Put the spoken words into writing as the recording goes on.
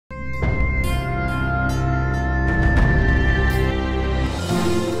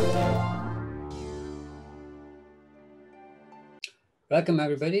Welcome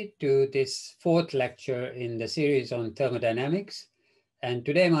everybody to this fourth lecture in the series on thermodynamics. And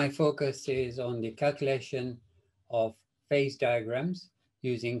today my focus is on the calculation of phase diagrams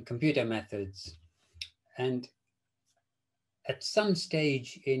using computer methods. And at some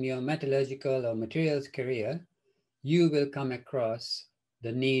stage in your metallurgical or materials career, you will come across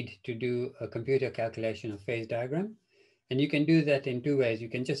the need to do a computer calculation of phase diagram. And you can do that in two ways. You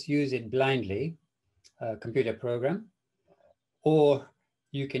can just use it blindly, a computer program, or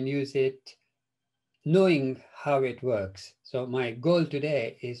you can use it knowing how it works. So my goal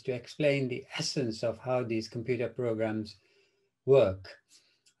today is to explain the essence of how these computer programs work,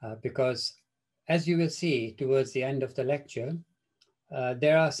 because as you will see towards the end of the lecture,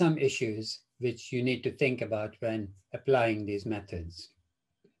 there are some issues which you need to think about when applying these methods.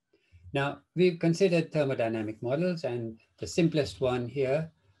 Now, we've considered thermodynamic models, and the simplest one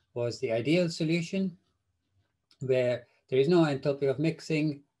here was the ideal solution, where there is no enthalpy of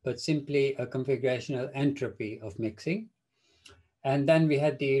mixing, but simply a configurational entropy of mixing. And then we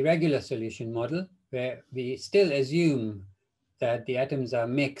had the regular solution model, where we still assume that the atoms are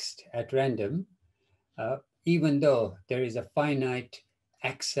mixed at random, even though there is a finite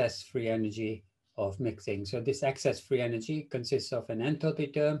excess free energy of mixing. So this excess free energy consists of an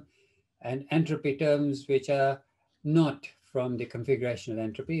enthalpy term and entropy terms which are not from the configurational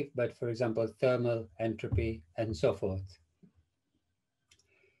entropy, but for example, thermal entropy and so forth.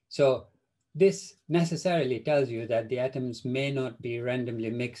 So this necessarily tells you that the atoms may not be randomly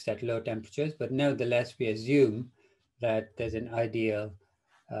mixed at low temperatures, but nevertheless, we assume that there's an ideal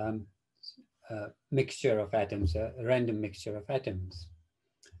mixture of atoms, a random mixture of atoms.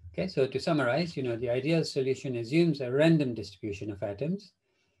 Okay, so to summarize, the ideal solution assumes a random distribution of atoms.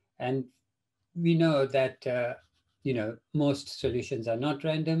 And we know that, most solutions are not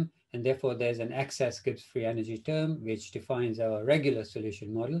random, and therefore there's an excess Gibbs free energy term, which defines our regular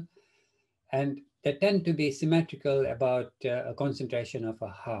solution model. And they tend to be symmetrical about a concentration of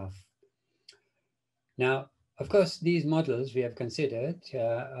a half. Now, of course, these models we have considered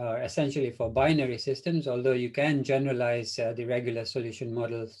are essentially for binary systems, although you can generalize the regular solution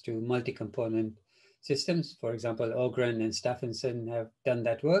models to multi-component systems. For example, Ogren and Stephenson have done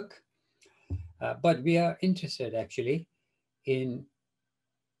that work. But we are interested actually in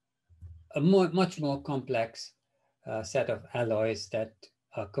a much more complex set of alloys that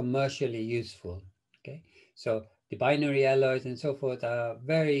are commercially useful, okay? So the binary alloys and so forth are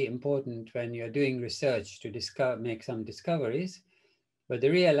very important when you're doing research to make some discoveries, but the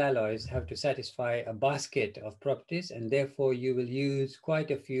real alloys have to satisfy a basket of properties, and therefore you will use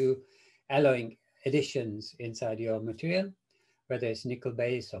quite a few alloying additions inside your material, whether it's nickel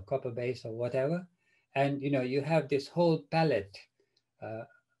base or copper base or whatever. And you have this whole palette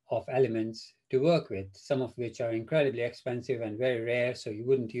of elements to work with, some of which are incredibly expensive and very rare, so you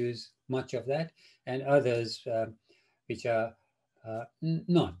wouldn't use much of that, and others which are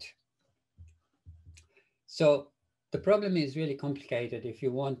not. So the problem is really complicated if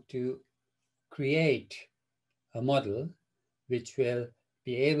you want to create a model which will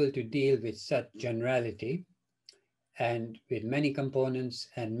be able to deal with such generality and with many components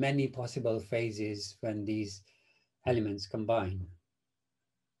and many possible phases when these elements combine.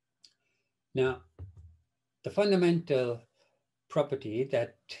 Now, the fundamental property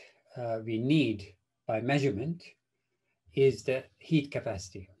that we need by measurement is the heat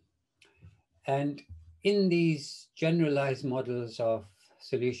capacity. And in these generalized models of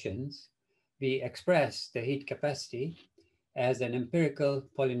solutions, we express the heat capacity as an empirical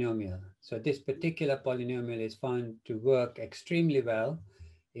polynomial. So this particular polynomial is found to work extremely well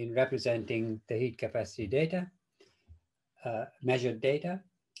in representing the heat capacity data, measured data.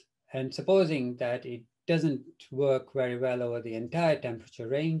 And supposing that it doesn't work very well over the entire temperature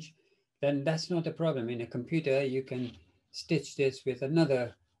range, then that's not a problem. In a computer, you can stitch this with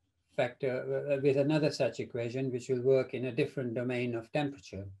another factor, with another such equation, which will work in a different domain of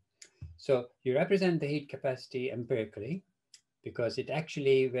temperature. So you represent the heat capacity empirically, because it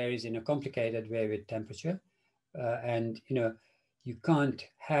actually varies in a complicated way with temperature. And you can't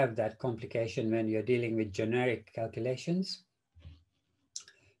have that complication when you're dealing with generic calculations.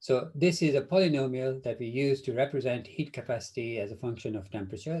 So this is a polynomial that we use to represent heat capacity as a function of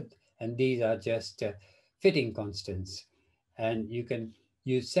temperature. And these are just fitting constants. And you can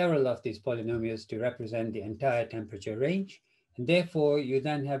use several of these polynomials to represent the entire temperature range. And therefore, you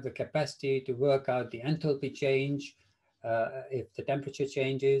then have the capacity to work out the enthalpy change if the temperature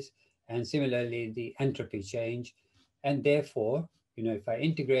changes, and similarly the entropy change. And therefore, if I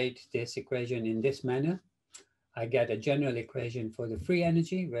integrate this equation in this manner, I get a general equation for the free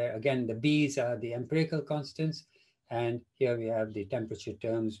energy, where again, the B's are the empirical constants, And here we have the temperature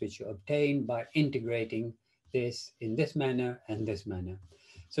terms which you obtain by integrating this in this manner and this manner.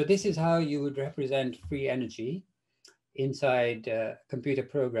 So this is how you would represent free energy inside computer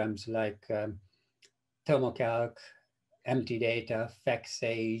programs like ThermoCalc, MTData,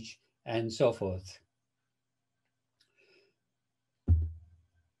 FactSage, and so forth.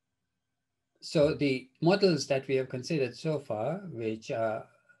 So the models that we have considered so far, which are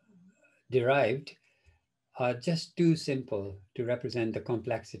derived, are just too simple to represent the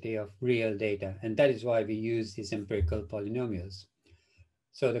complexity of real data. And that is why we use these empirical polynomials.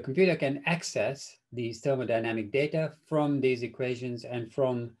 So the computer can access these thermodynamic data from these equations and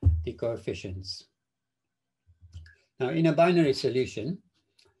from the coefficients. Now, in a binary solution,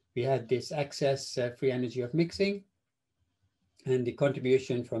 we had this excess free energy of mixing and the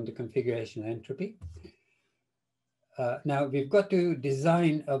contribution from the configuration entropy. Now, we've got to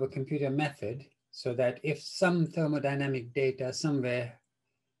design our computer method so that if some thermodynamic data somewhere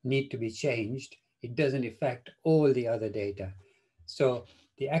need to be changed, it doesn't affect all the other data. So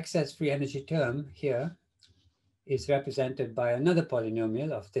the excess free energy term here is represented by another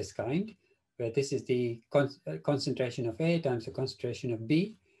polynomial of this kind, where this is the concentration of A times the concentration of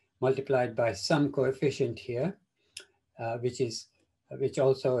B multiplied by some coefficient here, which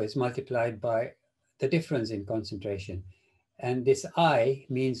also is multiplied by the difference in concentration. And this I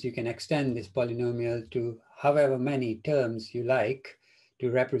means you can extend this polynomial to however many terms you like to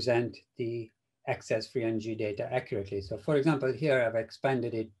represent the excess free energy data accurately. So for example, here I've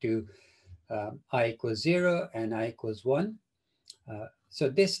expanded it to I equals 0 and I equals 1. So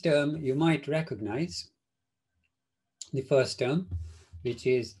this term you might recognize, the first term, which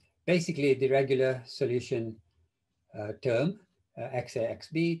is basically the regular solution term, xa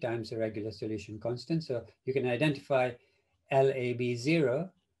xb times the regular solution constant. So you can identify LAB0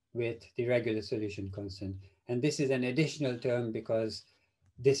 with the regular solution constant. And this is an additional term because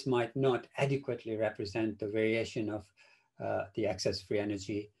this might not adequately represent the variation of the excess free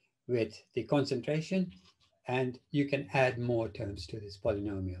energy with the concentration, and you can add more terms to this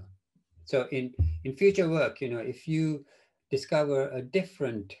polynomial. So in future work, if you discover a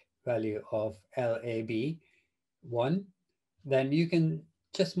different value of LAB1, then you can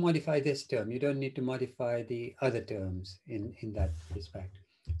just modify this term. You don't need to modify the other terms in that respect.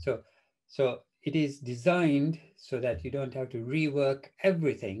 So it is designed so that you don't have to rework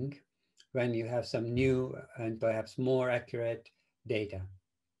everything when you have some new and perhaps more accurate data.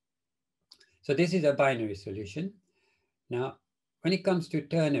 So this is a binary solution. Now, when it comes to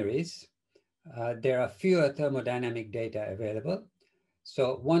ternaries, there are fewer thermodynamic data available.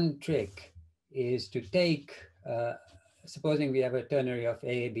 So one trick is to take, supposing we have a ternary of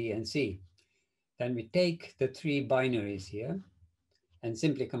A, B, and C, then we take the three binaries here and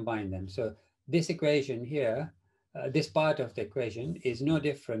simply combine them. So this equation here, this part of the equation is no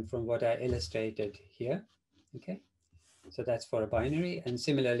different from what I illustrated here, okay? So that's for a binary, and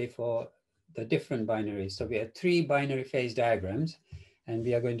similarly for the different binaries. So we have three binary phase diagrams, and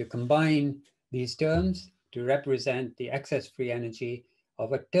we are going to combine these terms to represent the excess free energy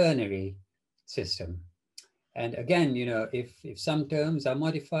of a ternary system. And again, if some terms are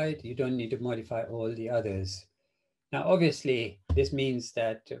modified, you don't need to modify all the others. Now, obviously, this means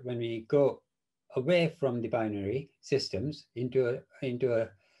that when we go away from the binary systems into a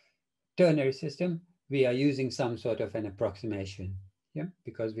ternary system, we are using some sort of an approximation, yeah,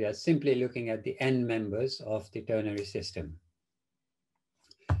 because we are simply looking at the n members of the ternary system.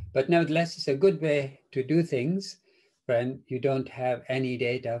 But nevertheless, it's a good way to do things when you don't have any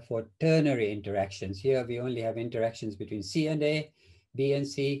data for ternary interactions. Here we only have interactions between C and A, B and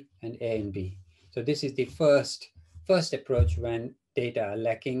C, and A and B. So this is the first approach when data are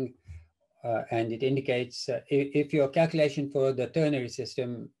lacking, and it indicates if your calculation for the ternary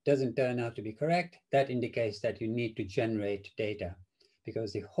system doesn't turn out to be correct, that indicates that you need to generate data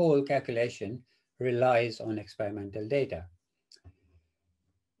because the whole calculation relies on experimental data.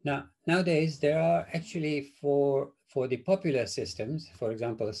 Now, nowadays, there are actually for the popular systems, for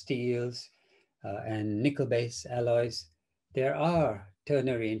example, steels and nickel-based alloys, there are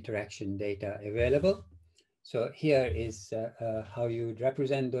ternary interaction data available. So here is how you would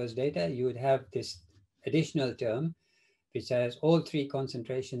represent those data. You would have this additional term, which has all three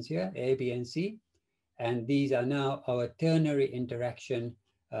concentrations here, A, B, and C. And these are now our ternary interaction.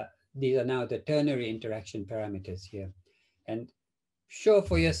 These are now the ternary interaction parameters here. And show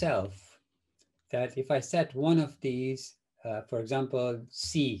for yourself that if I set one of these, for example,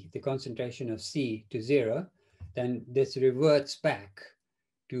 C, the concentration of C to 0, then this reverts back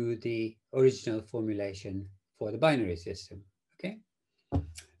to the original formulation for the binary system, okay?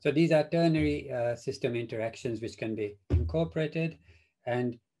 So these are ternary system interactions which can be incorporated.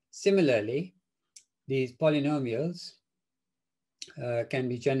 And similarly, these polynomials can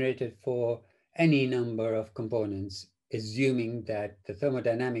be generated for any number of components, assuming that the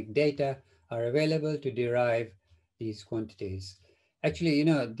thermodynamic data are available to derive these quantities. Actually, you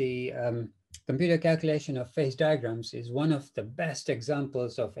know, the computer calculation of phase diagrams is one of the best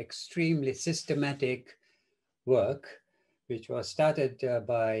examples of extremely systematic work, which was started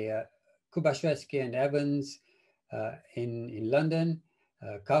by Kubaszewski and Evans in London,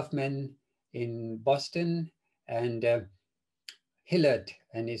 Kaufman in Boston, and Hillert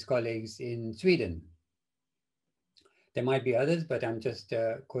and his colleagues in Sweden. There might be others, but I'm just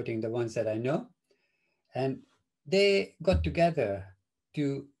quoting the ones that I know. And they got together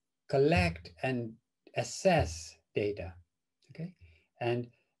to collect and assess data, okay? And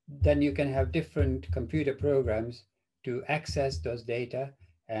then you can have different computer programs to access those data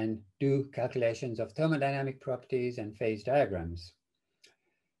and do calculations of thermodynamic properties and phase diagrams.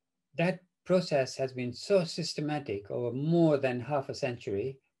 That process has been so systematic over more than half a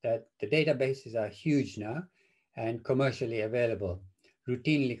century that the databases are huge now and commercially available,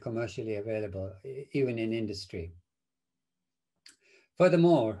 routinely commercially available, even in industry.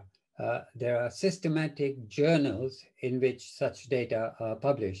 Furthermore, there are systematic journals in which such data are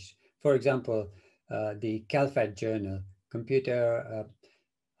published. For example, the CalFET journal,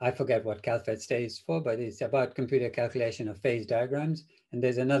 I forget what CalFET stands for, but it's about computer calculation of phase diagrams. And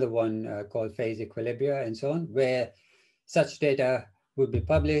there's another one called phase equilibria and so on, where such data would be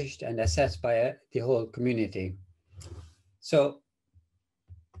published and assessed by the whole community. So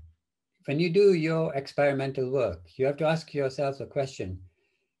when you do your experimental work, you have to ask yourself the question,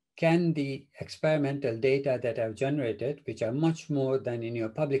 can the experimental data that I've generated, which are much more than in your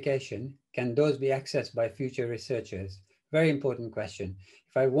publication, can those be accessed by future researchers? Very important question.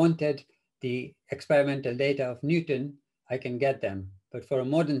 If I wanted the experimental data of Newton, I can get them. But for a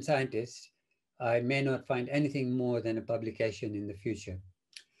modern scientist, I may not find anything more than a publication in the future.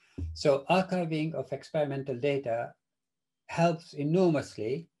 So archiving of experimental data helps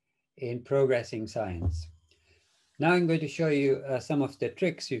enormously in progressing science. Now I'm going to show you some of the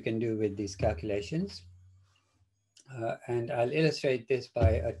tricks you can do with these calculations. And I'll illustrate this by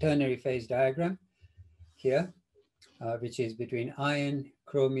a ternary phase diagram here, which is between iron,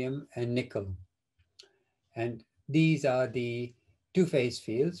 chromium, and nickel. And these are the two-phase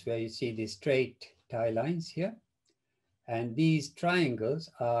fields where you see the straight tie lines here. And these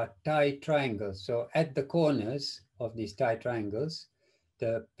triangles are tie triangles. So at the corners of these tie triangles,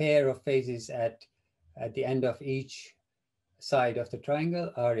 the pair of phases at the end of each side of the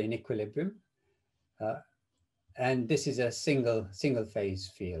triangle are in equilibrium. And this is a single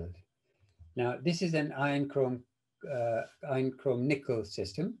phase field. Now, this is an iron chrome nickel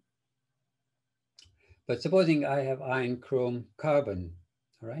system. But supposing I have iron chrome carbon,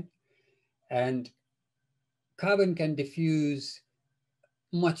 all right? And carbon can diffuse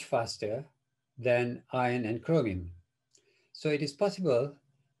much faster than iron and chromium. So it is possible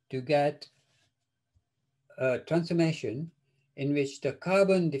to get a transformation in which the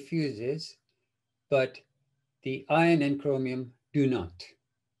carbon diffuses, but the iron and chromium do not,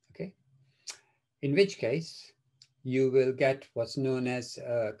 okay? In which case, you will get what's known as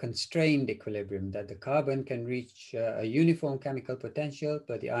a constrained equilibrium, that the carbon can reach a uniform chemical potential,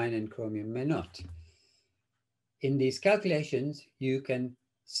 but the iron and chromium may not. In these calculations, you can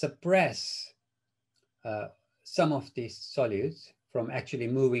suppress some of these solutes from actually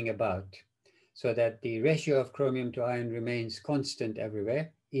moving about, so that the ratio of chromium to iron remains constant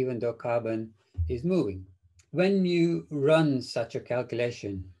everywhere, even though carbon is moving. When you run such a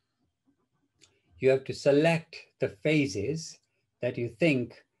calculation, you have to select the phases that you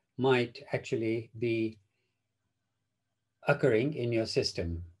think might actually be occurring in your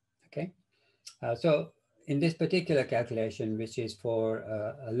system, okay? So in this particular calculation, which is for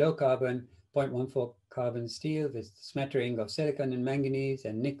a low carbon 0.14 carbon steel with smattering of silicon and manganese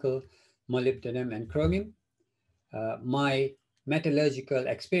and nickel, molybdenum and chromium, my metallurgical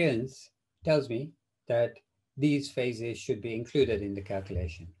experience tells me that these phases should be included in the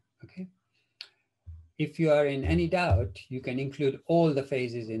calculation, okay? If you are in any doubt, you can include all the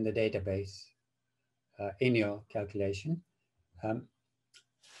phases in the database in your calculation.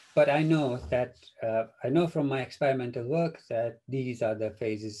 But I know that, I know from my experimental work that these are the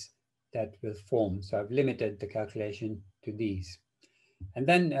phases that will form. So I've limited the calculation to these. And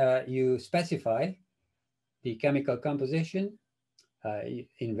then you specify the chemical composition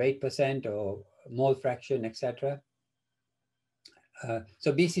in weight percent or mole fraction, etc.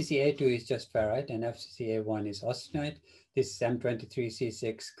 So BCCA2 is just ferrite and FCCA1 is austenite. This is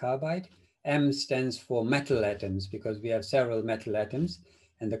M23C6 carbide. M stands for metal atoms because we have several metal atoms,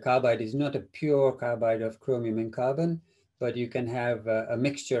 and the carbide is not a pure carbide of chromium and carbon, but you can have a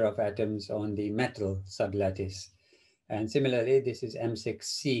mixture of atoms on the metal sublattice. And similarly, this is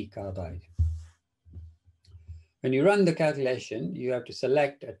M6C carbide. When you run the calculation, you have to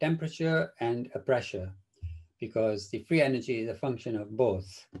select a temperature and a pressure, because the free energy is a function of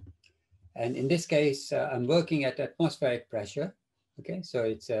both. And in this case, I'm working at atmospheric pressure. Okay, so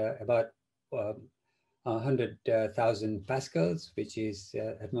it's about 100,000 pascals, which is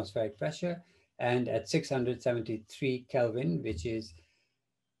atmospheric pressure, and at 673 Kelvin, which is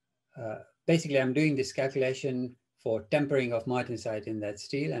basically I'm doing this calculation for tempering of martensite in that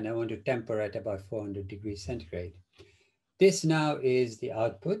steel, and I want to temper at about 400 degrees centigrade. This now is the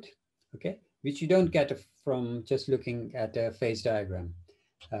output, okay, which you don't get from just looking at a phase diagram.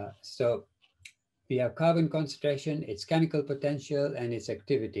 So we have carbon concentration, its chemical potential, and its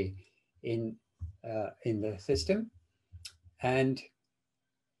activity in the system. And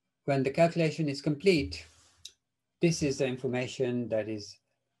when the calculation is complete, this is the information that is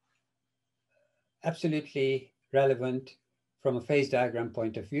absolutely relevant from a phase diagram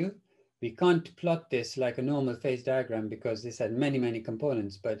point of view. We can't plot this like a normal phase diagram because this has many, many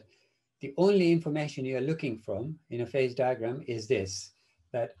components, but the only information you're looking from in a phase diagram is this,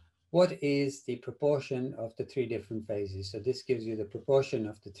 that what is the proportion of the three different phases? So this gives you the proportion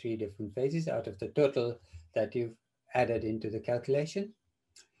of the three different phases out of the total that you've added into the calculation.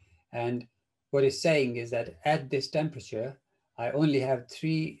 And what it's saying is that at this temperature, I only have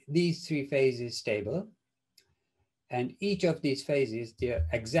these three phases stable. And each of these phases, their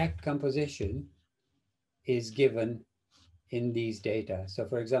exact composition is given in these data. So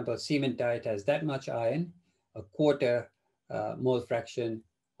for example, cementite has that much iron, a quarter mole fraction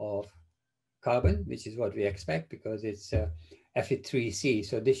of carbon, which is what we expect because it's Fe3C.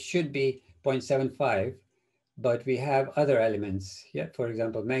 So this should be 0.75, but we have other elements. Yeah, for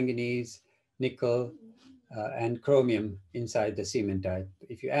example, manganese, nickel, and chromium inside the cementite.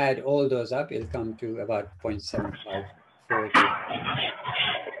 If you add all those up, it'll come to about 0.75 for the...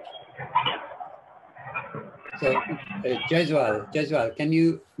 So Jeswal, can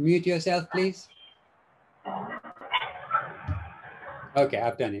you mute yourself, please? Okay,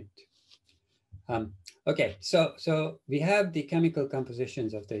 I've done it. Okay, so we have the chemical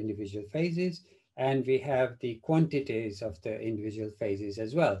compositions of the individual phases, and we have the quantities of the individual phases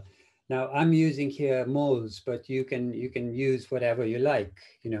as well. Now I'm using here moles, but you can use whatever you like,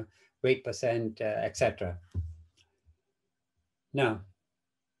 you know, weight percent, etc. Now,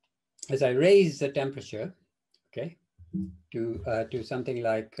 as I raise the temperature, okay, to something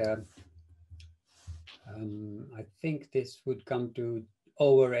like I think this would come to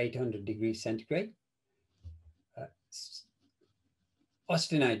over 800 degrees centigrade.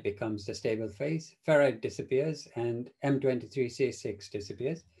 Austenite becomes the stable phase, ferrite disappears, and M23C6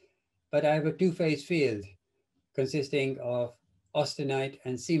 disappears. But I have a two-phase field consisting of austenite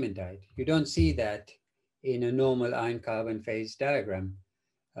and cementite. You don't see that in a normal iron-carbon phase diagram,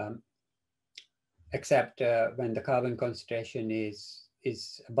 except when the carbon concentration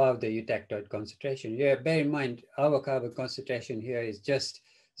is above the eutectoid concentration. Yeah, bear in mind, our carbon concentration here is just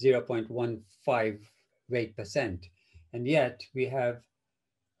 0.15 weight percent. And yet we have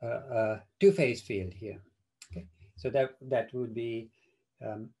a two-phase field here. Okay, so that would be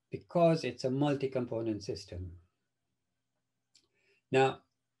because it's a multi-component system. Now,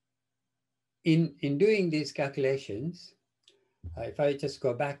 in doing these calculations, if I just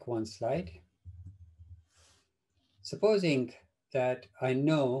go back one slide, supposing that I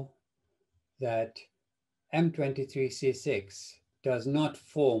know that M23C6 does not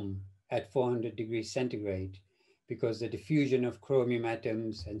form at 400 degrees centigrade because the diffusion of chromium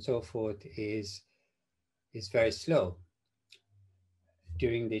atoms and so forth is very slow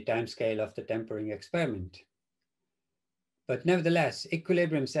during the time scale of the tempering experiment. But nevertheless,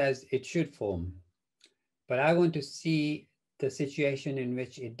 equilibrium says it should form. But I want to see the situation in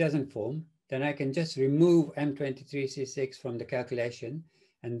which it doesn't form. Then I can just remove M23C6 from the calculation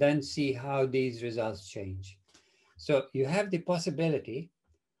and then see how these results change. So you have the possibility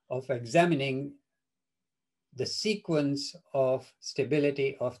of examining the sequence of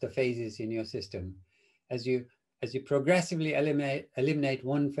stability of the phases in your system. As you progressively eliminate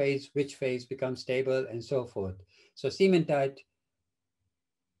one phase, which phase becomes stable and so forth. So cementite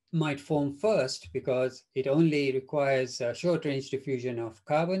might form first because it only requires a short range diffusion of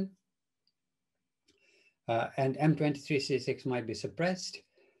carbon, and M23C6 might be suppressed.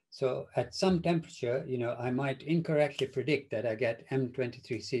 So at some temperature, I might incorrectly predict that I get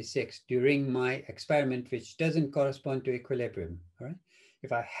M23C6 during my experiment, which doesn't correspond to equilibrium, all right?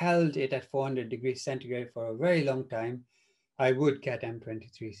 If I held it at 400 degrees centigrade for a very long time, I would get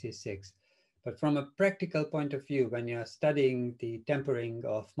M23C6. But from a practical point of view, when you're studying the tempering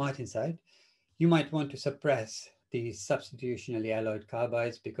of martensite, you might want to suppress these substitutionally alloyed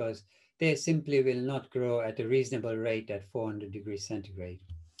carbides because they simply will not grow at a reasonable rate at 400 degrees centigrade.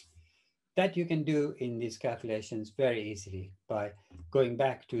 That you can do in these calculations very easily by going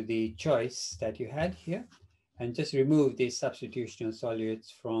back to the choice that you had here and just remove these substitutional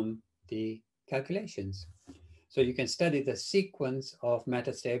solutes from the calculations. So you can study the sequence of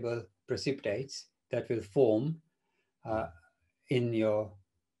metastable precipitates that will form in your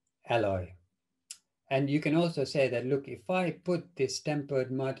alloy. And you can also say that, look, if I put this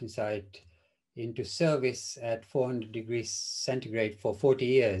tempered martensite into service at 400 degrees centigrade for 40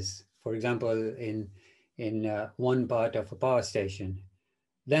 years, for example, in one part of a power station,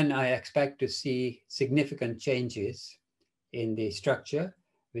 then I expect to see significant changes in the structure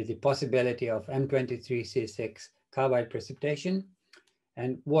with the possibility of M23C6 carbide precipitation.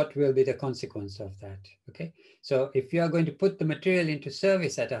 And what will be the consequence of that, okay? So if you are going to put the material into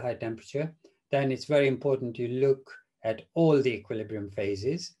service at a high temperature, then it's very important you look at all the equilibrium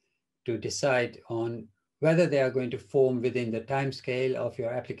phases to decide on whether they are going to form within the time scale of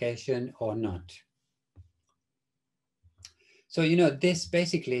your application or not. So, this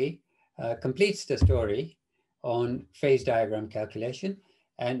basically completes the story on phase diagram calculation.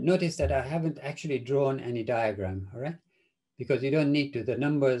 And notice that I haven't actually drawn any diagram, all right? Because you don't need to, the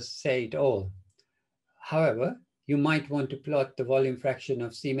numbers say it all. However, you might want to plot the volume fraction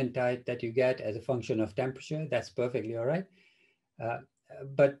of cementite that you get as a function of temperature. That's perfectly all right.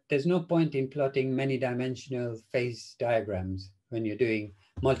 But there's no point in plotting many dimensional phase diagrams when you're doing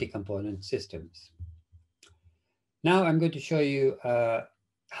multi-component systems. Now I'm going to show you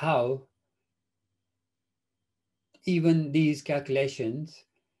how even these calculations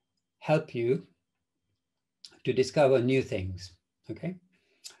help you to discover new things, okay?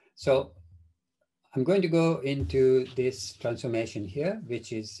 So I'm going to go into this transformation here,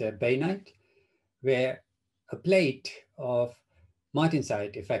 which is bainite, where a plate of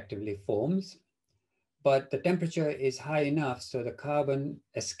martensite effectively forms, but the temperature is high enough so the carbon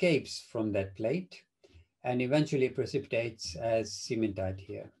escapes from that plate and eventually precipitates as cementite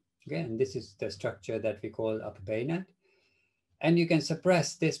here. Okay, and this is the structure that we call upper bainite. And you can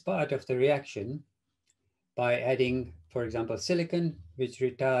suppress this part of the reaction by adding, for example, silicon, which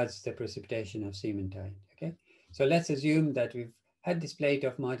retards the precipitation of cementite, okay? So let's assume that we've had this plate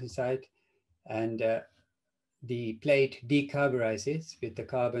of martensite and the plate decarburizes with the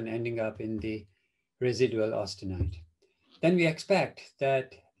carbon ending up in the residual austenite. Then we expect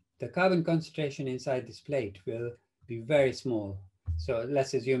that the carbon concentration inside this plate will be very small. So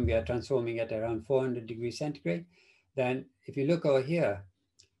let's assume we are transforming at around 400 degrees centigrade. Then if you look over here,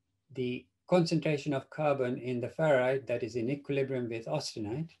 the concentration of carbon in the ferrite that is in equilibrium with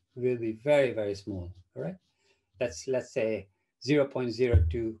austenite will be very, very small, all right? That's, let's say,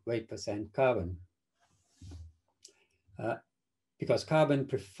 0.02 weight% carbon. Because carbon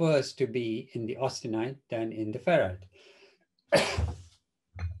prefers to be in the austenite than in the ferrite.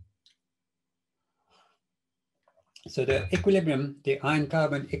 So the equilibrium, the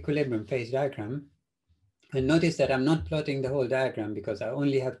iron-carbon equilibrium phase diagram, and notice that I'm not plotting the whole diagram because I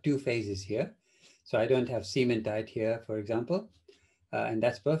only have two phases here. So I don't have cementite here, for example, and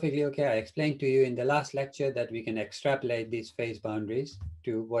that's perfectly okay. I explained to you in the last lecture that we can extrapolate these phase boundaries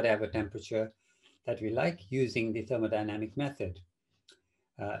to whatever temperature that we like using the thermodynamic method.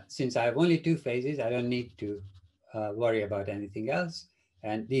 Since I have only two phases, I don't need to worry about anything else.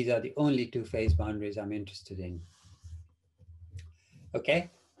 And these are the only two phase boundaries I'm interested in. Okay,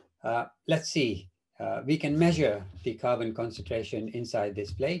 let's see. We can measure the carbon concentration inside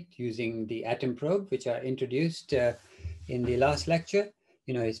this plate using the atom probe, which I introduced in the last lecture.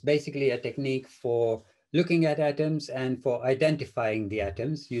 It's basically a technique for looking at atoms and for identifying the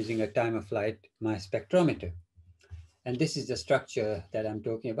atoms using a time-of-flight mass spectrometer. And this is the structure that I'm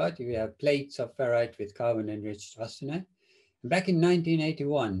talking about. We have plates of ferrite with carbon-enriched austenite. Back in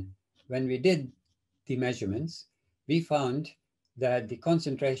 1981, when we did the measurements, we found that the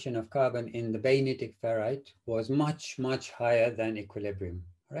concentration of carbon in the bainitic ferrite was much, much higher than equilibrium,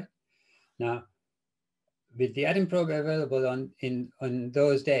 right? Now, with the atom probe available on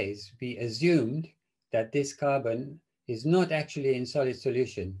those days, we assumed that this carbon is not actually in solid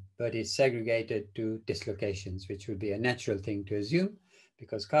solution, but is segregated to dislocations, which would be a natural thing to assume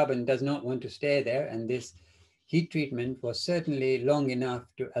because carbon does not want to stay there. And this heat treatment was certainly long enough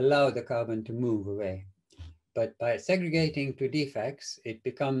to allow the carbon to move away. But by segregating to defects, it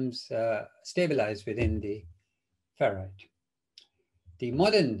becomes stabilized within the ferrite. The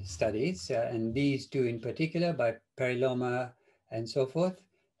modern studies, and these two in particular by Periloma and so forth,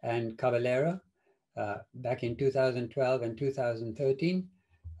 and Caballero, back in 2012 and 2013,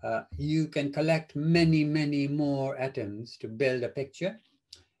 you can collect many, many more atoms to build a picture.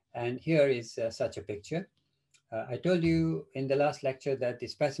 And here is such a picture. I told you in the last lecture that the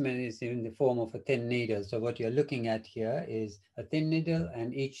specimen is in the form of a thin needle. So what you're looking at here is a thin needle,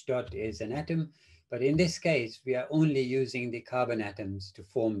 and each dot is an atom. But in this case, we are only using the carbon atoms to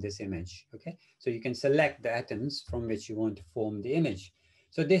form this image, okay? So you can select the atoms from which you want to form the image.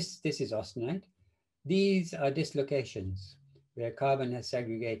 So this is austenite. These are dislocations where carbon has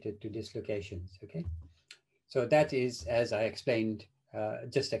segregated to dislocations, okay? So that is, as I explained,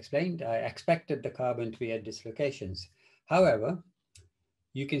 just explained, I expected the carbon to be at dislocations. However,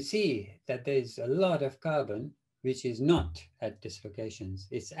 you can see that there's a lot of carbon which is not at dislocations.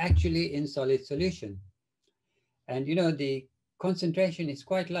 It's actually in solid solution. And you know, the concentration is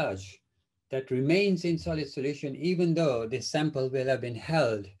quite large that remains in solid solution, even though this sample will have been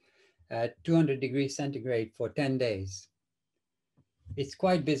held at 200 degrees centigrade for 10 days. It's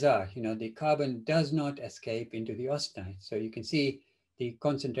quite bizarre, you know, the carbon does not escape into the austenite. So you can see the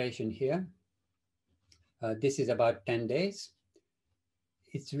concentration here. This is about 10 days.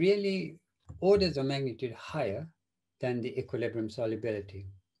 It's really orders of magnitude higher than the equilibrium solubility.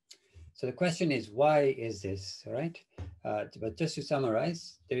 So the question is, why is this, all right? But just to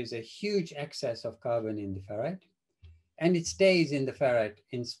summarize, there is a huge excess of carbon in the ferrite, and it stays in the ferrite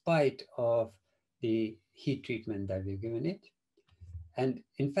in spite of the heat treatment that we've given it. And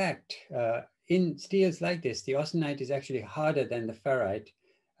in fact, in steels like this, the austenite is actually harder than the ferrite,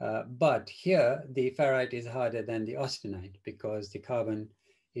 but here the ferrite is harder than the austenite because the carbon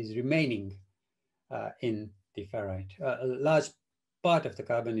is remaining in the ferrite. A large part of the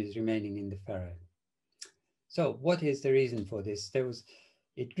carbon is remaining in the ferrite. So what is the reason for this?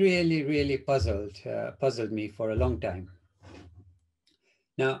 It really, really puzzled me for a long time.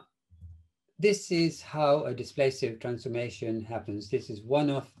 Now, this is how a displacive transformation happens. This is one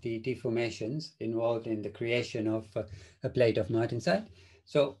of the deformations involved in the creation of a plate of martensite.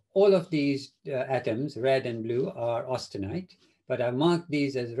 So all of these atoms, red and blue, are austenite, but I marked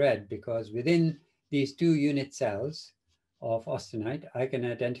these as red because within these 2 unit cells of austenite, I can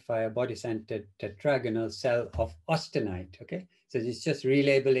identify a body-centered tetragonal cell of austenite, okay? So it's just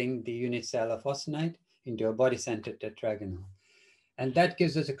relabeling the unit cell of austenite into a body-centered tetragonal. And that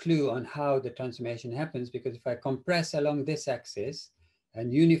gives us a clue on how the transformation happens, because if I compress along this axis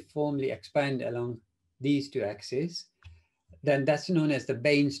and uniformly expand along these 2 axes, then that's known as the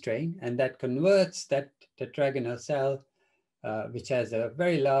Bain strain, and that converts that tetragonal cell, which has a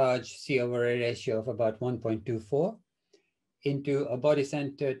very large C/A ratio of about 1.24, into a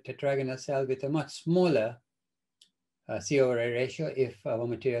body-centered tetragonal cell with a much smaller C/A ratio if our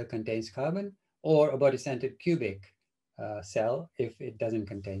material contains carbon, or a body-centered cubic cell if it doesn't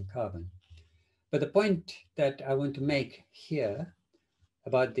contain carbon. But the point that I want to make here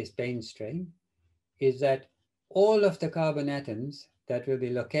about this Bain strain is that all of the carbon atoms that will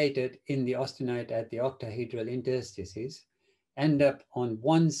be located in the austenite at the octahedral interstices end up on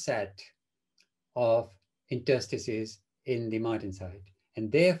one set of interstices in the martensite.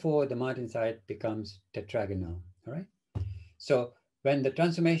 And therefore the martensite becomes tetragonal, all right? So when the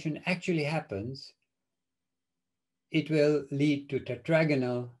transformation actually happens, it will lead to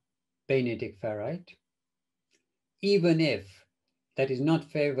tetragonal bainitic ferrite, even if that is not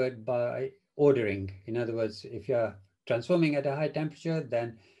favored by ordering. In other words, if you're transforming at a high temperature,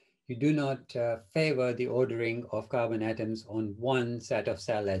 then you do not favor the ordering of carbon atoms on one set of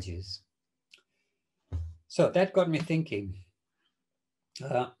cell edges. So that got me thinking,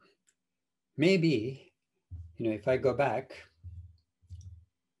 maybe, you know, if I go back,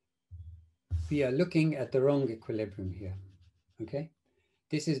 we are looking at the wrong equilibrium here, okay?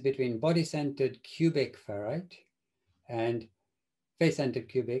 This is between body-centered cubic ferrite and face-centered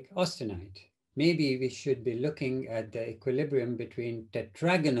cubic austenite. Maybe we should be looking at the equilibrium between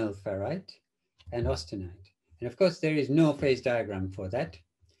tetragonal ferrite and austenite. And of course, there is no phase diagram for that.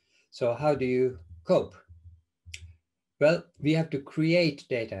 So how do you cope? Well, we have to create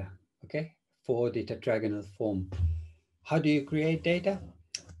data, okay, for the tetragonal form. How do you create data?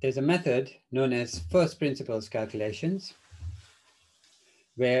 There's a method known as first principles calculations,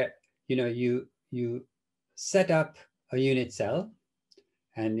 where you set up a unit cell,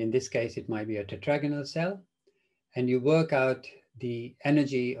 and in this case it might be a tetragonal cell, and you work out the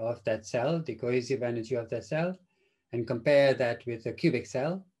energy of that cell, the cohesive energy of that cell, and compare that with a cubic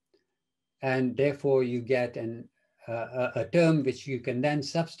cell. And therefore you get a term which you can then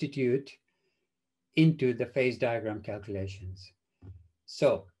substitute into the phase diagram calculations.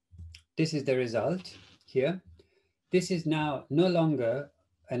 So this is the result here. This is now no longer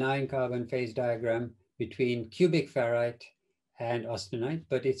an iron carbon phase diagram between cubic ferrite and austenite,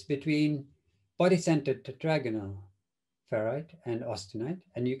 but it's between body-centered tetragonal ferrite and austenite.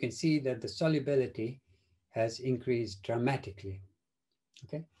 And you can see that the solubility has increased dramatically.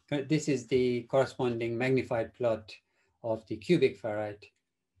 Okay, this is the corresponding magnified plot of the cubic ferrite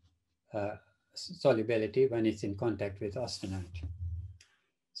solubility when it's in contact with austenite.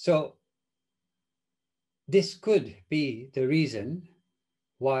 So this could be the reason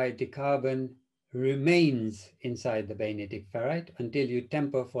why the carbon remains inside the bainitic ferrite until you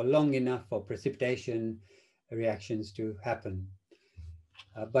temper for long enough for precipitation reactions to happen.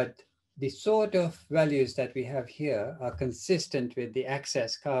 But the sort of values that we have here are consistent with the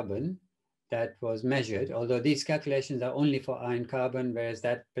excess carbon that was measured, although these calculations are only for iron carbon, whereas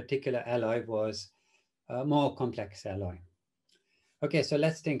that particular alloy was a more complex alloy. Okay, so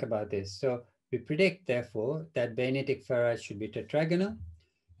let's think about this. So we predict, therefore, that bainitic ferrite should be tetragonal.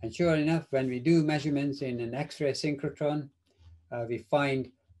 And sure enough, when we do measurements in an X-ray synchrotron, we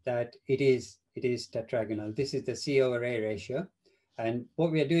find that it is tetragonal. This is the C/A ratio. And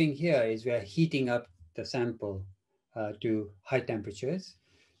what we are doing here is we are heating up the sample to high temperatures.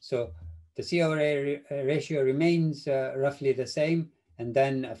 So the C/A ratio remains roughly the same. And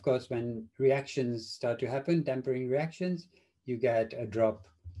then, of course, when reactions start to happen, tempering reactions, you get a drop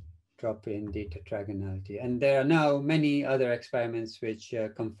in the tetragonality. And there are now many other experiments which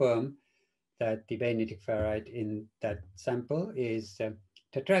confirm that the bainitic ferrite in that sample is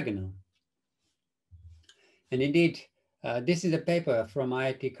tetragonal. And indeed, this is a paper from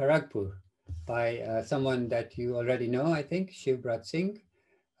IIT Kharagpur by someone that you already know, I think, Shivbrat Singh,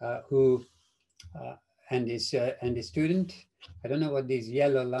 who and his student. I don't know what these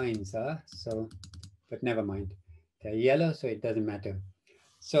yellow lines are, so, but never mind. They're yellow, so it doesn't matter.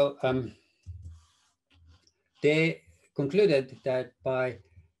 So they concluded that by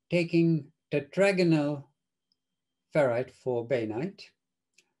taking tetragonal ferrite for bainite,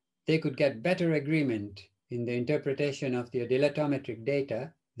 they could get better agreement in the interpretation of the dilatometric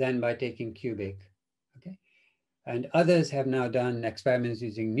data than by taking cubic. Okay, and others have now done experiments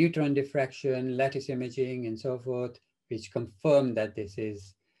using neutron diffraction, lattice imaging, and so forth, which confirm that this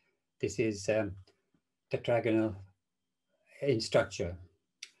is tetragonal in structure.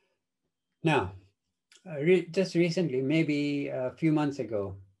 Now, just recently, maybe a few months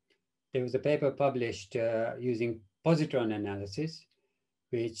ago, there was a paper published using positron analysis,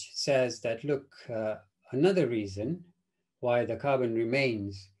 which says that, look, another reason why the carbon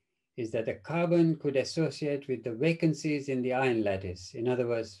remains is that the carbon could associate with the vacancies in the iron lattice, in other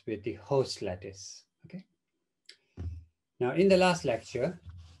words, with the host lattice, okay? Now, in the last lecture,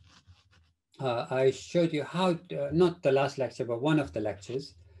 I showed you how, not the last lecture, but one of the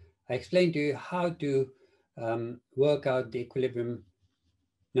lectures, I explained to you how to work out the equilibrium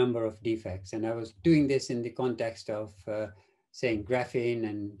number of defects. And I was doing this in the context of saying graphene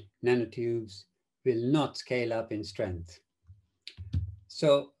and nanotubes will not scale up in strength.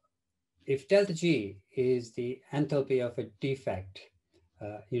 So if delta G is the enthalpy of a defect,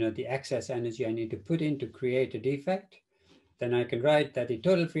 the excess energy I need to put in to create a defect, then I can write that the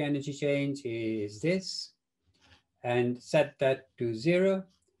total free energy change is this and set that to 0.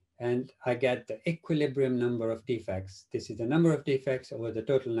 And I get the equilibrium number of defects. This is the number of defects over the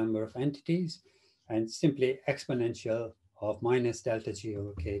total number of entities and simply exponential of minus delta G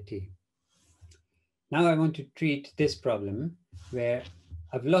over KT. Now I want to treat this problem where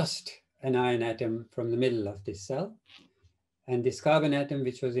I've lost an iron atom from the middle of this cell. And this carbon atom,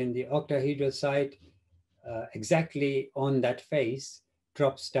 which was in the octahedral site, exactly on that face,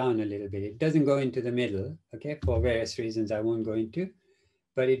 drops down a little bit. It doesn't go into the middle, okay, for various reasons I won't go into,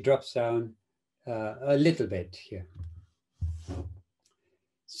 but it drops down a little bit here.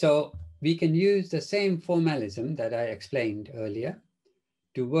 So we can use the same formalism that I explained earlier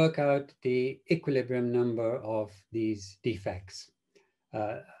to work out the equilibrium number of these defects.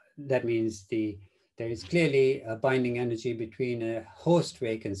 That means there is clearly a binding energy between a host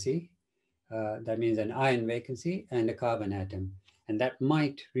vacancy, that means an iron vacancy, and a carbon atom. And that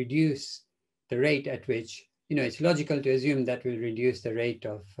might reduce the rate at which, it's logical to assume that will reduce the rate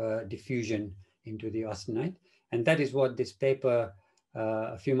of diffusion into the austenite. And that is what this paper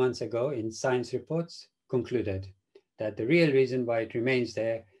a few months ago in Science Reports concluded, that the real reason why it remains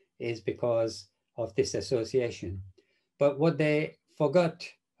there is because of this association. But what they forgot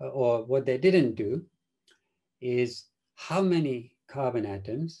or what they didn't do is how many carbon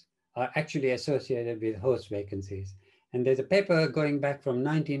atoms are actually associated with host vacancies. And there's a paper going back from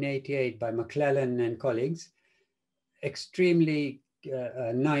 1988 by McClellan and colleagues, extremely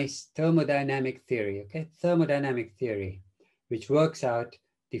nice thermodynamic theory, okay? Thermodynamic theory, which works out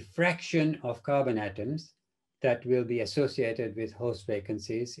the fraction of carbon atoms that will be associated with host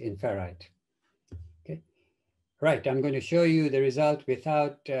vacancies in ferrite. Okay, right, I'm going to show you the result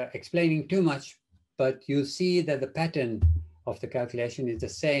without explaining too much, but you'll see that the pattern of the calculation is the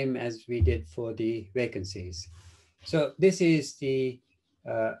same as we did for the vacancies. So this is the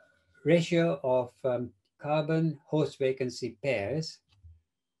ratio of carbon host vacancy pairs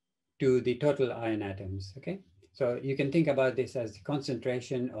to the total iron atoms, okay? So you can think about this as the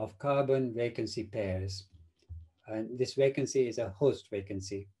concentration of carbon vacancy pairs. And this vacancy is a host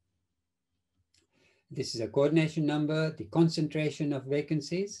vacancy. This is a coordination number, the concentration of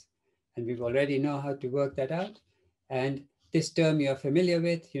vacancies, and we've already know how to work that out. And this term you're familiar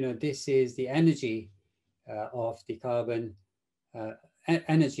with, you know, this is the energy of the carbon,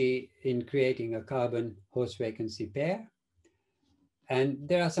 energy in creating a carbon host vacancy pair. And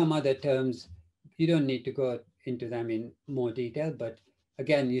there are some other terms, you don't need to go into them in more detail, but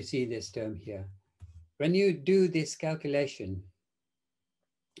again, you see this term here. When you do this calculation,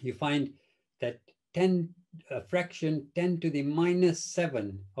 you find that a fraction 10 to the minus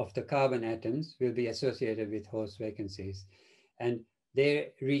 7 of the carbon atoms will be associated with host vacancies. And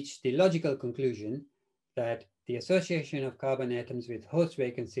they reach the logical conclusion that the association of carbon atoms with host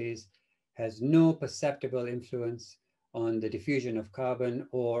vacancies has no perceptible influence on the diffusion of carbon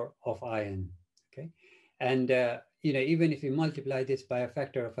or of iron, okay? And you know, even if you multiply this by a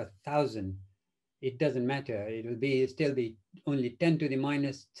factor of 1,000, it doesn't matter. It will still be only 10 to the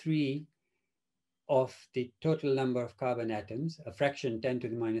minus 3 of the total number of carbon atoms, a fraction 10 to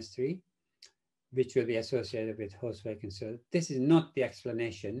the minus 3, which will be associated with host vacancy. So this is not the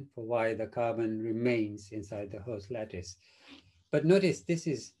explanation for why the carbon remains inside the host lattice. But notice this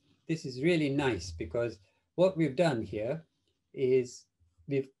is really nice, because what we've done here is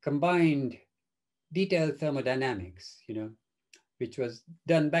we've combined detailed thermodynamics, you know, which was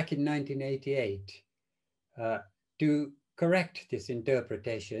done back in 1988 to correct this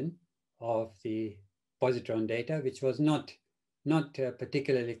interpretation of the positron data, which was not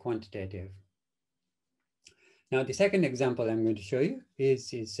particularly quantitative. Now, the second example I'm going to show you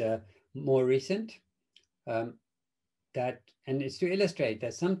is more recent, and it's to illustrate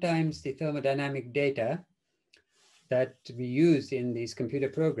that sometimes the thermodynamic data that we use in these computer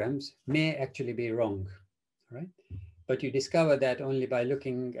programs may actually be wrong, right? But you discover that only by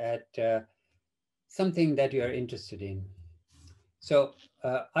looking at something that you are interested in. So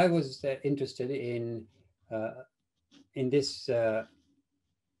I was interested in this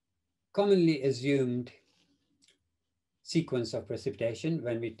commonly assumed sequence of precipitation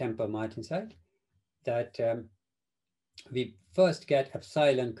when we temper martensite, that we first get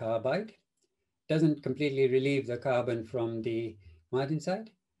epsilon carbide, doesn't completely relieve the carbon from the martensite,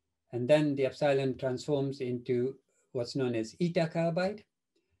 and then the epsilon transforms into what's known as eta carbide,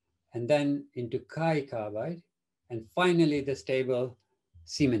 and then into chi carbide, and finally the stable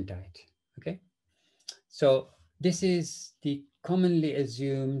cementite, okay? So this is the commonly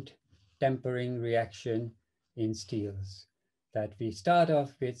assumed tempering reaction in steels, that we start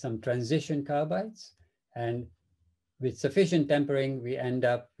off with some transition carbides, and with sufficient tempering, we end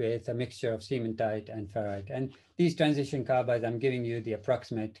up with a mixture of cementite and ferrite. And these transition carbides, I'm giving you the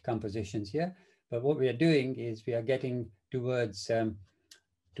approximate compositions here, but what we are doing is we are getting towards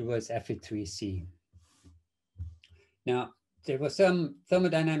Fe3C. Now, there was some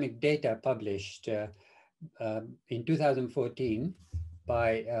thermodynamic data published in 2014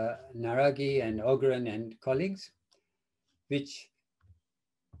 by Naragi and Ogren and colleagues, which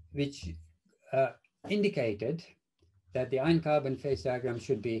indicated that the iron carbon phase diagram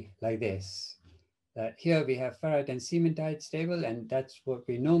should be like this. That here we have ferrite and cementite stable, and that's what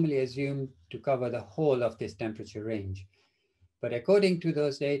we normally assume to cover the whole of this temperature range. But according to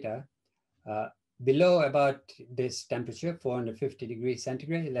those data, below about this temperature, 450 degrees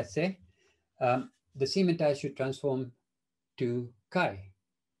centigrade, let's say, the cementite should transform to chi.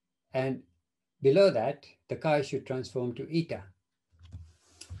 And below that, the chi should transform to eta.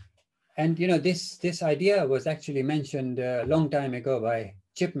 And you know, this idea was actually mentioned a long time ago by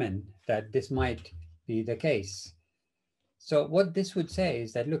Chipman, that this might be the case. So what this would say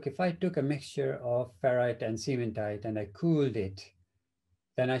is that, look, if I took a mixture of ferrite and cementite and I cooled it,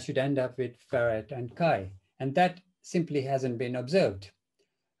 then I should end up with ferrite and chi. And that simply hasn't been observed.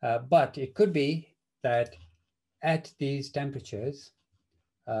 But it could be that at these temperatures,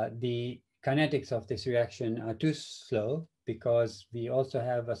 the kinetics of this reaction are too slow because we also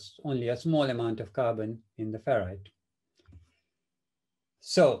have only a small amount of carbon in the ferrite.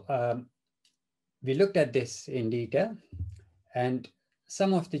 So we looked at this in detail, and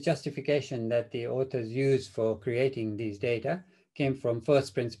some of the justification that the authors used for creating these data came from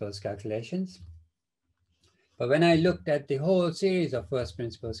first principles calculations. But when I looked at the whole series of first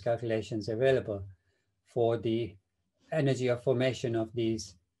principles calculations available for the energy of formation of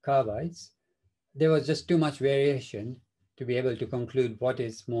these carbides, there was just too much variation to be able to conclude what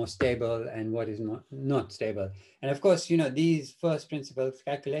is more stable and what is not stable. And of course, you know, these first principles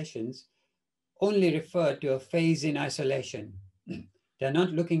calculations only refer to a phase in isolation. They're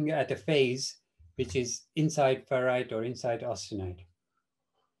not looking at a phase which is inside ferrite or inside austenite.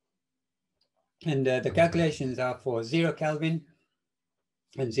 And the calculations are for 0 Kelvin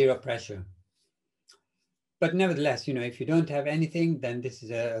and 0 pressure. But nevertheless, you know, if you don't have anything, then this is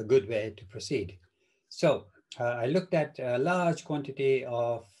a good way to proceed. So I looked at a large quantity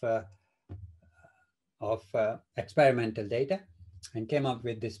of experimental data and came up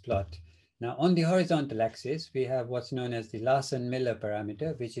with this plot. Now, on the horizontal axis, we have what's known as the Larsen-Miller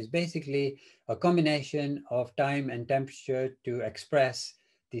parameter, which is basically a combination of time and temperature to express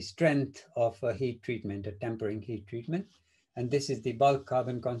the strength of a heat treatment, a tempering heat treatment. And this is the bulk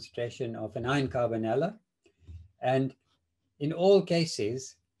carbon concentration of an iron carbon alloy. And in all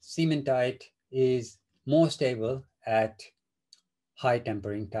cases, cementite is more stable at high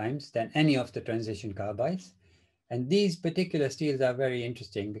tempering times than any of the transition carbides. And these particular steels are very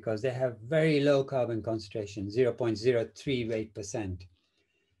interesting because they have very low carbon concentration, 0.03 weight%.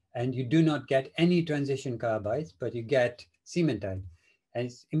 And you do not get any transition carbides, but you get cementite. And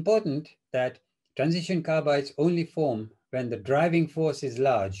it's important that transition carbides only form when the driving force is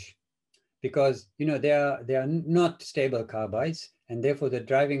large, because you know they are not stable carbides, and therefore the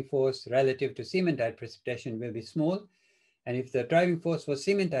driving force relative to cementite precipitation will be small. And if the driving force for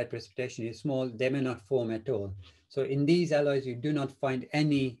cementite precipitation is small, they may not form at all. So in these alloys, you do not find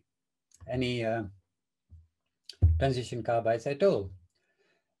any transition carbides at all.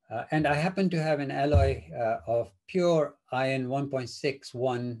 And I happen to have an alloy of pure iron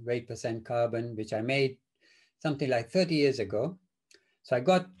 1.61 weight% carbon, which I made something like 30 years ago. So I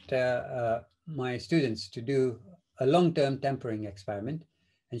got my students to do a long-term tempering experiment.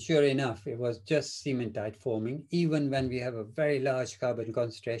 And sure enough, it was just cementite forming, even when we have a very large carbon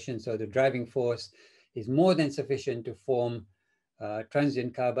concentration. So the driving force is more than sufficient to form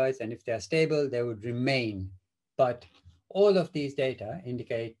transient carbides. And if they're stable, they would remain. But all of these data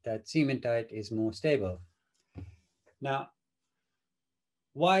indicate that cementite is more stable. Now,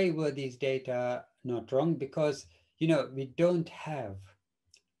 why were these data not wrong? Because, you know, we don't have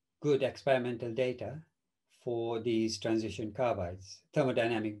good experimental data for these transition carbides,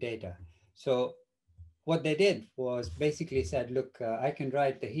 thermodynamic data. So what they did was basically said, look, I can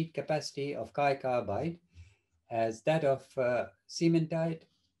write the heat capacity of Chi carbide as that of cementite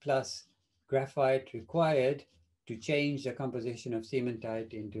plus graphite required to change the composition of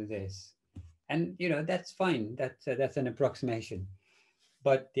cementite into this. And you know, that's fine, that's an approximation.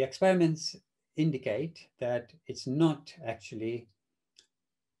 But the experiments indicate that it's not actually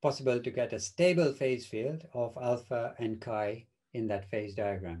possible to get a stable phase field of alpha and chi in that phase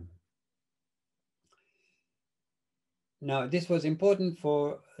diagram. Now, this was important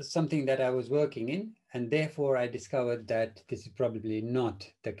for something that I was working in, and therefore I discovered that this is probably not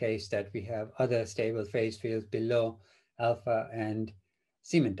the case, that we have other stable phase fields below alpha and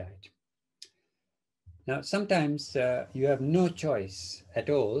cementite. Now, sometimes you have no choice at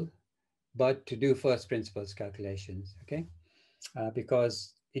all but to do first principles calculations, okay?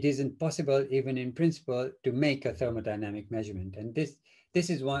 Because it isn't possible, even in principle, to make a thermodynamic measurement. And this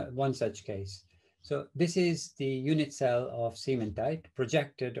is one such case. So this is the unit cell of cementite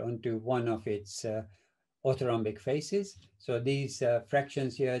projected onto one of its orthorhombic faces. So these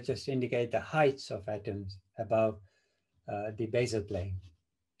fractions here just indicate the heights of atoms above the basal plane.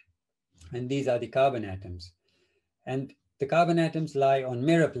 And these are the carbon atoms. And the carbon atoms lie on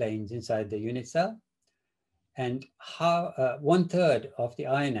mirror planes inside the unit cell. And 1/3 of the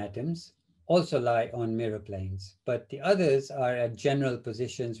iron atoms also lie on mirror planes, but the others are at general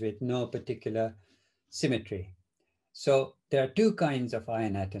positions with no particular symmetry. So there are two kinds of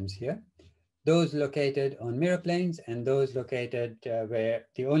iron atoms here, those located on mirror planes and those located where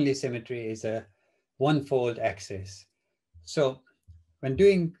the only symmetry is a one-fold axis. So when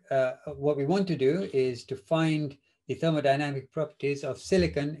doing what we want to do is to find the thermodynamic properties of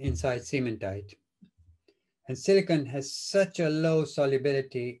silicon inside cementite. And silicon has such a low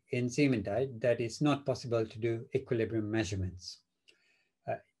solubility in cementite that it's not possible to do equilibrium measurements.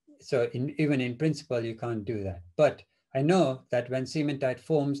 So even in principle, you can't do that. But I know that when cementite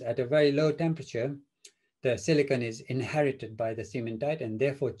forms at a very low temperature, the silicon is inherited by the cementite and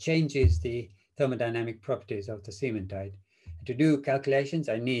therefore changes the thermodynamic properties of the cementite. And to do calculations,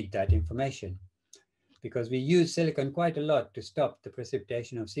 I need that information because we use silicon quite a lot to stop the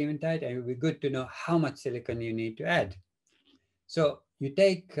precipitation of cementite, and it would be good to know how much silicon you need to add. So you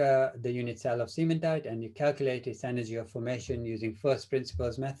take the unit cell of cementite and you calculate its energy of formation using first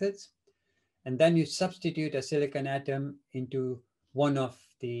principles methods. And then you substitute a silicon atom into one of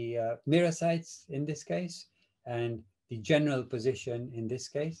the mirror sites in this case, and the general position in this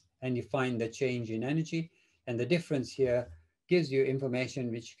case, and you find the change in energy. And the difference here gives you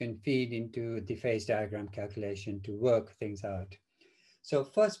information which you can feed into the phase diagram calculation to work things out. So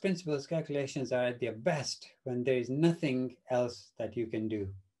first principles calculations are at their best when there is nothing else that you can do,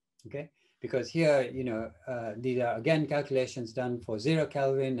 okay? Because here, you know, these are again calculations done for 0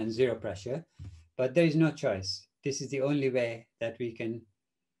 Kelvin and 0 pressure, but there is no choice. This is the only way that we can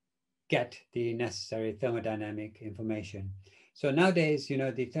get the necessary thermodynamic information. So nowadays, you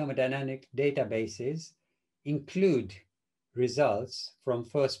know, the thermodynamic databases include results from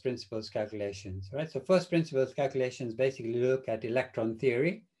first principles calculations, right? So first principles calculations basically look at electron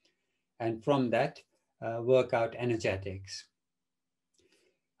theory, and from that work out energetics.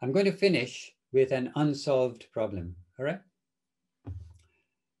 I'm going to finish with an unsolved problem, all right?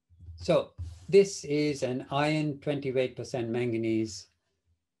 So this is an iron 28% manganese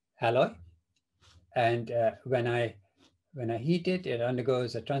alloy. And when I heat it, it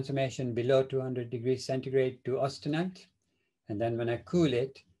undergoes a transformation below 200 degrees centigrade to austenite. And then when I cool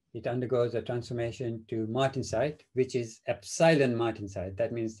it, it undergoes a transformation to martensite, which is epsilon martensite.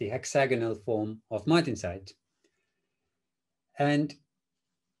 That means the hexagonal form of martensite. And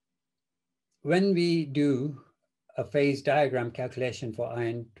when we do a phase diagram calculation for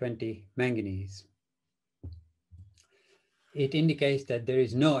iron 20 manganese, it indicates that there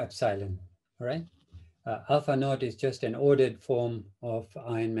is no epsilon, all right? Alpha naught is just an ordered form of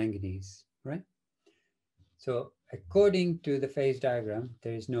iron manganese, right? So according to the phase diagram,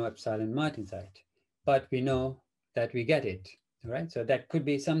 there is no epsilon martensite, but we know that we get it, all right? So that could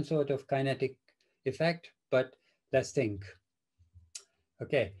be some sort of kinetic effect, but let's think.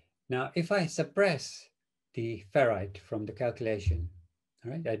 Okay, now if I suppress the ferrite from the calculation,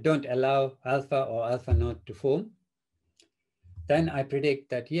 all right, I don't allow alpha or alpha naught to form, then I predict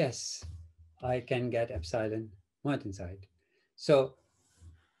that yes, I can get epsilon martensite. So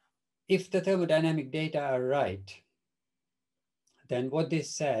if the thermodynamic data are right, then what this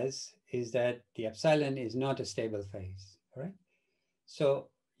says is that the epsilon is not a stable phase, all right? So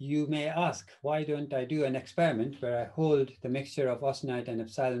you may ask, why don't I do an experiment where I hold the mixture of austenite and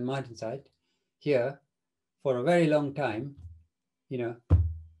epsilon martensite here for a very long time, you know,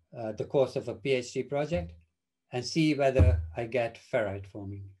 the course of a PhD project, and see whether I get ferrite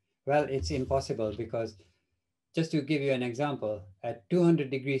forming. Well, it's impossible because, just to give you an example, at 200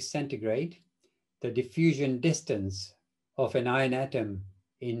 degrees centigrade, the diffusion distance of an iron atom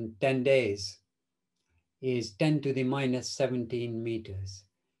in 10 days is 10 to the minus 17 meters.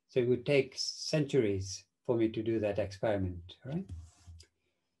 So it would take centuries for me to do that experiment, right?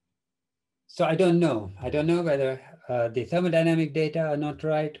 So I don't know. I don't know whether the thermodynamic data are not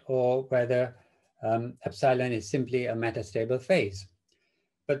right or whether epsilon is simply a metastable phase.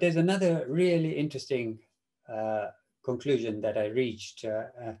 But there's another really interesting conclusion that I reached,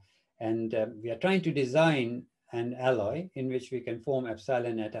 and we are trying to design an alloy in which we can form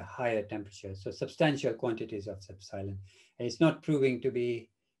epsilon at a higher temperature, so substantial quantities of epsilon. And it's not proving to be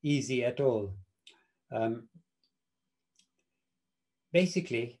easy at all.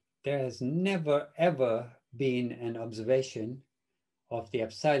 Basically, there has never, ever been an observation of the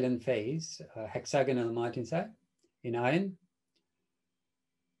epsilon phase, hexagonal martensite in iron,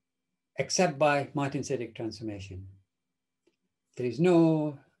 except by martensitic transformation. There is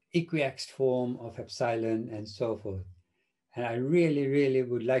no equiaxed form of epsilon and so forth. And I really, really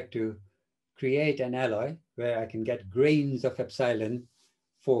would like to create an alloy where I can get grains of epsilon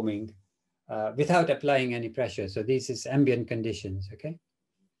forming without applying any pressure. So this is ambient conditions, okay?